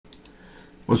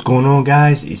What's going on,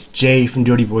 guys? It's Jay from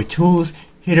Dirty Boy Tools,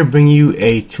 here to bring you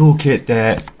a toolkit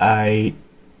that I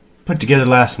put together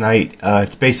last night.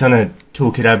 It's based on a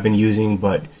toolkit I've been using,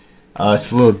 but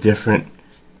it's a little different.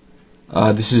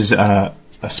 This is a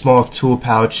small tool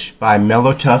pouch by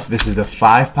Mellow-Tough. This is the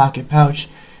 5-pocket pouch.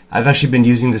 I've actually been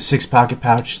using the 6-pocket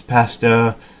pouch the past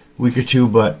week or two,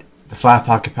 but the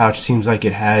 5-pocket pouch seems like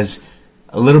it has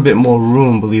a little bit more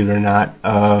room, believe it or not,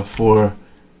 for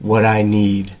what I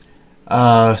need.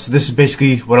 So this is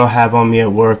basically what I'll have on me at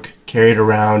work, carry it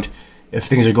around. If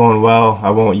things are going well, I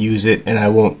won't use it, and I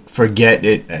won't forget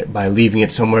it by leaving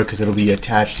it somewhere because it'll be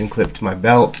attached and clipped to my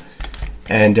belt.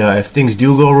 And if things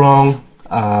do go wrong,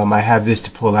 I have this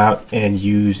to pull out and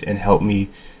use and help me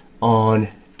on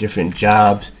different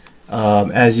jobs.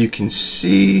 As you can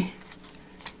see,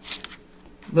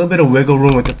 a little bit of wiggle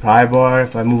room with the pry bar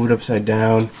if I move it upside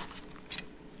down,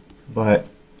 but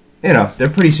you know, they're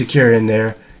pretty secure in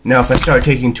there. Now if I start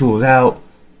taking tools out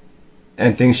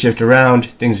and things shift around,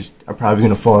 things are probably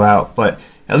going to fall out, but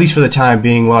at least for the time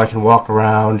being, while I can walk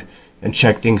around and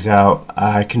check things out,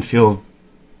 I can feel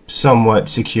somewhat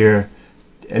secure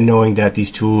in knowing that these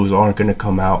tools aren't going to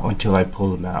come out until I pull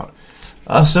them out.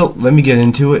 So let me get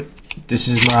into it. This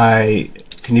is my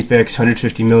Knipex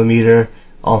 150mm,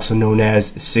 also known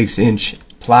as 6-inch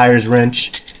pliers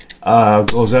wrench.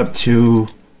 Goes up to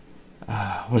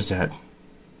what is that?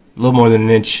 A little more than an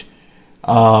inch.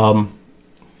 Oh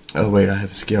wait, I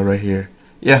have a scale right here.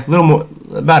 Yeah, a little more,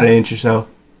 about an inch or so. A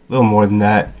little more than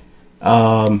that.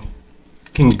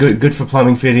 Good for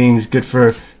plumbing fittings. Good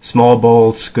for small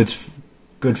bolts. Good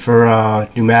for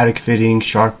pneumatic fittings,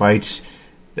 shark bites,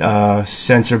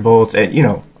 sensor bolts. And, you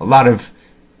know, a lot of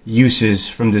uses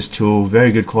from this tool.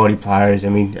 Very good quality pliers. I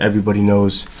mean, everybody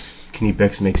knows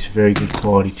Knipex makes very good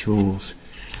quality tools.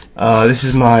 This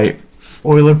is my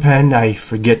oiler pen. I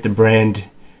forget the brand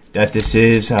that this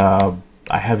is. I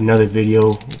have another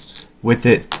video with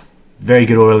it. Very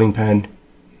good oiling pen.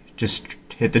 Just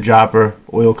hit the dropper,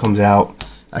 oil comes out.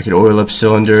 I can oil up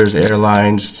cylinders, air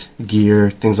lines, gear,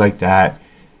 things like that.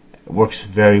 It works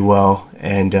very well,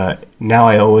 and now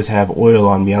I always have oil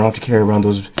on me. I don't have to carry around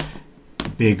those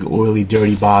big oily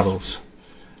dirty bottles.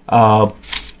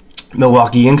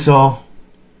 Milwaukee ink saw,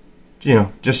 you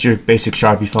know, just your basic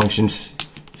Sharpie functions.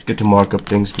 It's good to mark up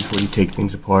things before you take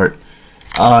things apart.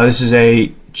 This is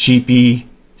a cheapy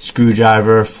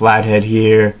screwdriver, flathead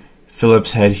here,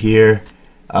 Phillips head here.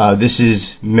 This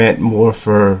is meant more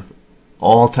for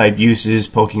all type uses,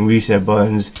 poking reset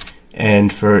buttons,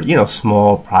 and for, you know,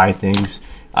 small pry things.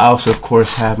 I also, of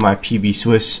course, have my PB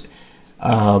Swiss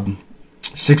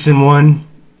 6-in-1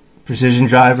 precision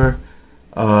driver.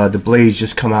 The blades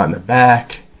just come out in the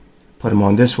back. Put them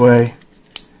on this way.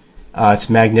 It's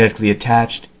magnetically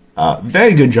attached.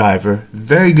 Very good driver,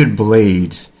 very good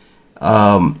blades.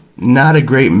 Not a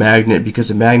great magnet because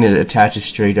the magnet attaches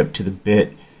straight up to the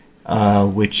bit,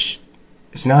 which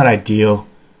is not ideal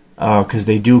because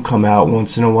they do come out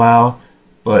once in a while.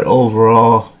 But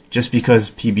overall, just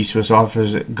because PB Swiss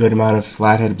offers a good amount of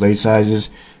flathead blade sizes,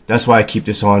 that's why I keep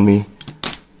this on me.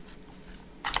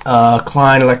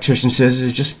 Klein electrician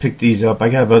scissors, just picked these up. I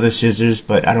have other scissors,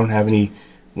 but I don't have any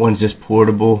ones this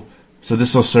portable. So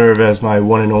this will serve as my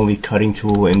one and only cutting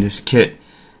tool in this kit.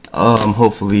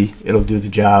 Hopefully it'll do the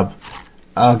job.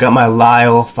 Got my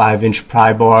Lyle 5-inch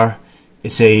pry bar.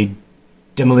 It's a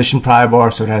demolition pry bar,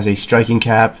 so it has a striking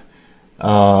cap.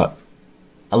 I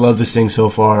love this thing so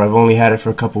far. I've only had it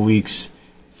for a couple weeks.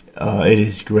 It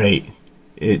is great.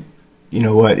 You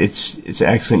know what? It's an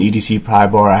excellent EDC pry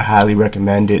bar. I highly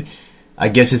recommend it. I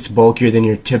guess it's bulkier than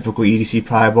your typical EDC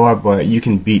pry bar, but you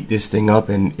can beat this thing up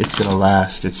and it's gonna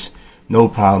last. It's no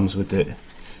problems with it.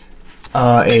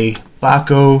 A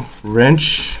Bahco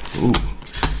wrench. Ooh.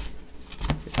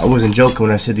 I wasn't joking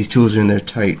when I said these tools are in there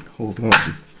tight. Hold on.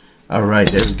 Alright,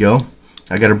 there we go.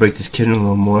 I gotta break this kit in a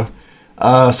little more.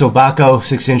 So Bahco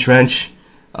 6-inch wrench.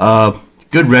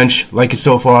 Good wrench. Like it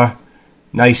so far.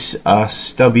 Nice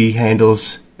stubby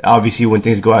handles. Obviously when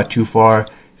things go out too far,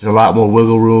 there's a lot more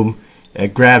wiggle room.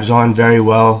 It grabs on very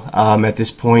well at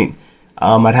this point.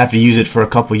 I'd have to use it for a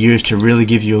couple years to really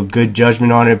give you a good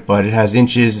judgment on it, but it has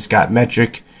inches, it's got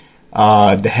metric.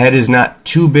 The head is not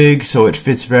too big, so it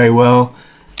fits very well.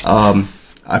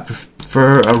 I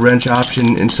prefer a wrench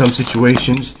option in some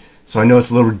situations, so I know it's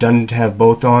a little redundant to have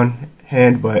both on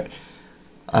hand, but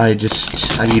I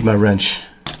need my wrench.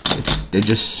 They're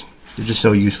just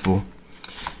so useful.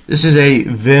 This is a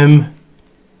Vim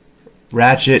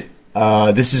ratchet.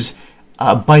 This is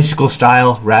a bicycle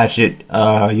style ratchet.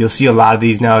 You'll see a lot of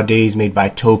these nowadays made by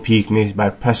Topeak, made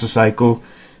by Presacycle.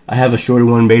 I have a shorter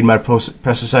one made by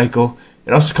Presacycle.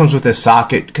 It also comes with a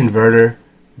socket converter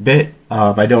bit.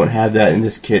 I don't have that in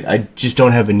this kit. I just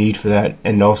don't have a need for that,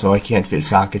 and also I can't fit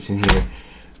sockets in here.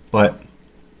 But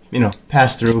you know,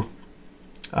 pass through.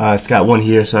 It's got one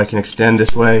here so I can extend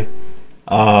this way,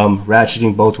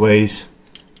 ratcheting both ways,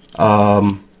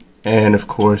 and of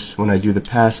course when I do the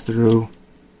pass through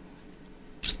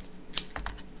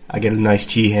I get a nice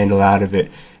T-handle out of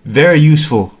it. Very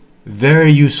useful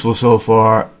so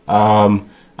far. I'm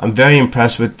very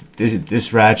impressed with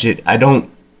this ratchet. I don't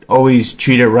always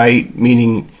treat it right,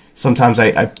 meaning sometimes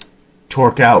I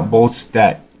torque out bolts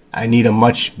that I need a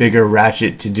much bigger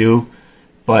ratchet to do,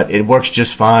 but it works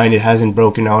just fine. It hasn't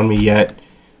broken on me yet,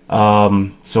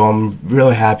 so I'm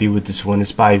really happy with this one.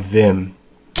 It's by Vim.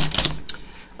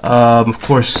 Of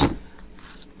course,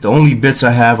 the only bits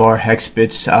I have are hex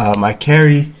bits. I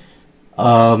carry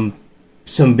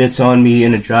some bits on me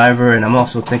in a driver, and I'm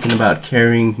also thinking about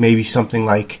carrying maybe something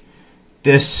like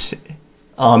this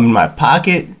in my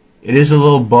pocket. It is a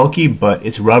little bulky, but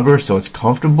it's rubber, so it's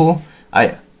comfortable.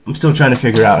 I'm still trying to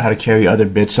figure out how to carry other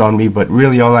bits on me, but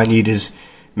really all I need is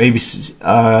maybe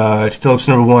Phillips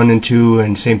number 1 and 2,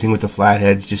 and same thing with the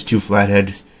flathead, just 2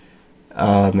 flatheads,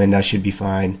 and that should be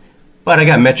fine. But I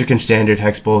got metric and standard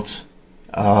hex bolts.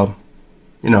 You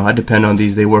know, I depend on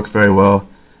these. They work very well.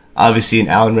 Obviously an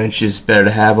Allen wrench is better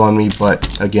to have on me,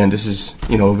 but again, this is,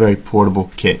 you know, a very portable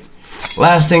kit.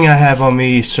 Last thing I have on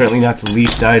me, certainly not the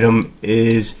least item,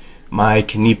 is my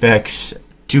Knipex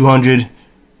 200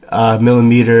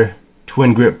 millimeter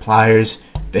twin grip pliers.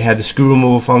 They have the screw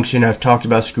removal function. I've talked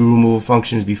about screw removal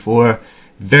functions before.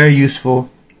 Very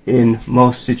useful in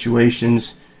most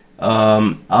situations.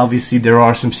 Obviously there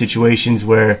are some situations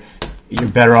where you're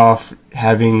better off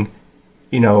having,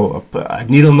 you know, a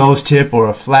needle nose tip or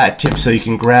a flat tip so you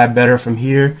can grab better from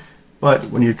here. But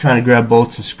when you're trying to grab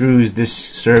bolts and screws, this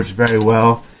serves very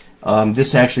well.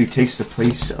 This actually takes the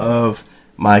place of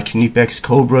my Knipex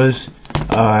Cobras.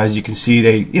 As you can see,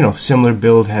 they, you know, similar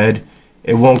build head.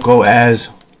 It won't go as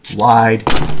wide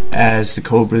as the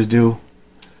Cobras do,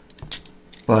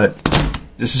 but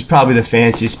this is probably the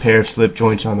fanciest pair of slip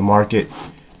joints on the market,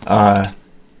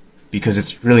 because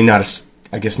it's really not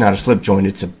a, I guess not a slip joint.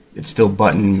 It's still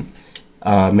button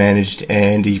managed,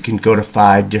 and you can go to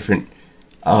 5 different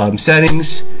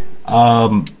settings.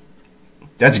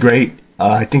 That's great.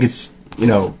 I think it's, you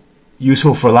know,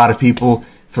 useful for a lot of people.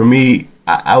 For me,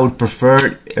 I would prefer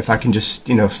it if I can just,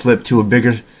 you know, slip to a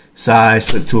bigger size,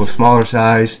 slip to a smaller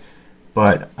size,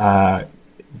 but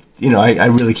you know, I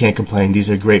really can't complain. These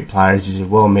are great pliers. These are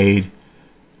well made,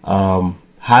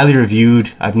 highly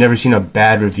reviewed. I've never seen a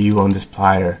bad review on this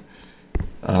plier,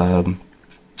 and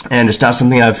it's not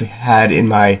something I've had in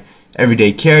my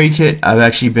everyday carry kit. I've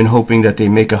actually been hoping that they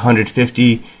make a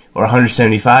 150 or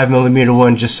 175 millimeter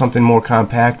one, just something more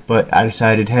compact, but I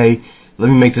decided, hey, let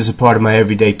me make this a part of my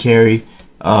everyday carry.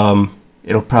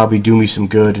 It'll probably do me some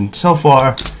good, and so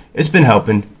far it's been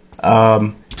helping.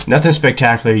 Nothing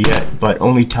spectacular yet, but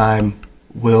only time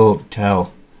will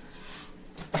tell.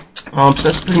 So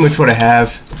that's pretty much what I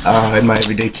have in my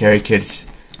everyday carry kits.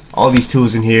 All these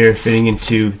tools in here fitting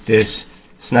into this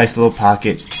nice little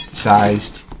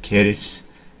pocket-sized kit. It's,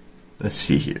 let's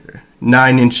see here,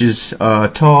 9 inches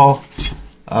tall,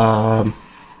 3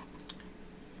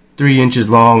 inches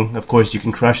long. Of course, you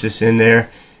can crush this in there.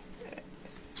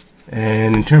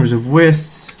 And in terms of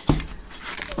width,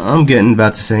 I'm getting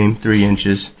about the same, 3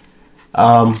 inches.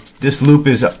 This loop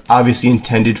is obviously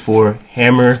intended for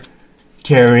hammer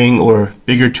carrying or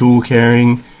bigger tool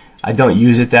carrying. I don't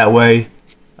use it that way,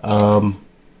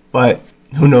 but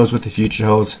who knows what the future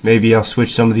holds. Maybe I'll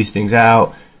switch some of these things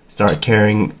out, start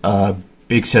carrying a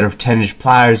big set of 10-inch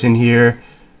pliers in here,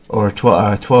 or a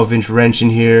 12-inch wrench in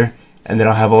here, and then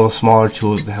I'll have all the smaller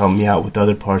tools to help me out with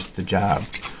other parts of the job.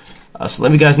 So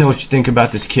let me guys know what you think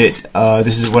about this kit.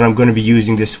 This is what I'm going to be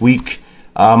using this week.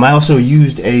 I also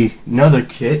used another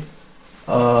kit,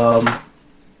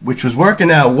 which was working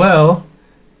out well.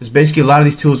 There's basically a lot of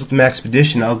these tools with the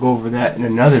Maxpedition. I'll go over that in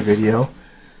another video.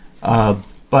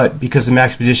 But because the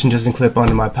Maxpedition doesn't clip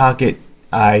onto my pocket,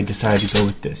 I decided to go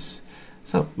with this.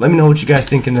 So let me know what you guys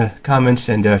think in the comments,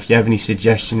 and if you have any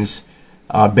suggestions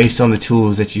based on the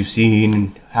tools that you've seen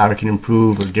and how it can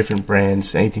improve, or different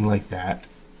brands, anything like that.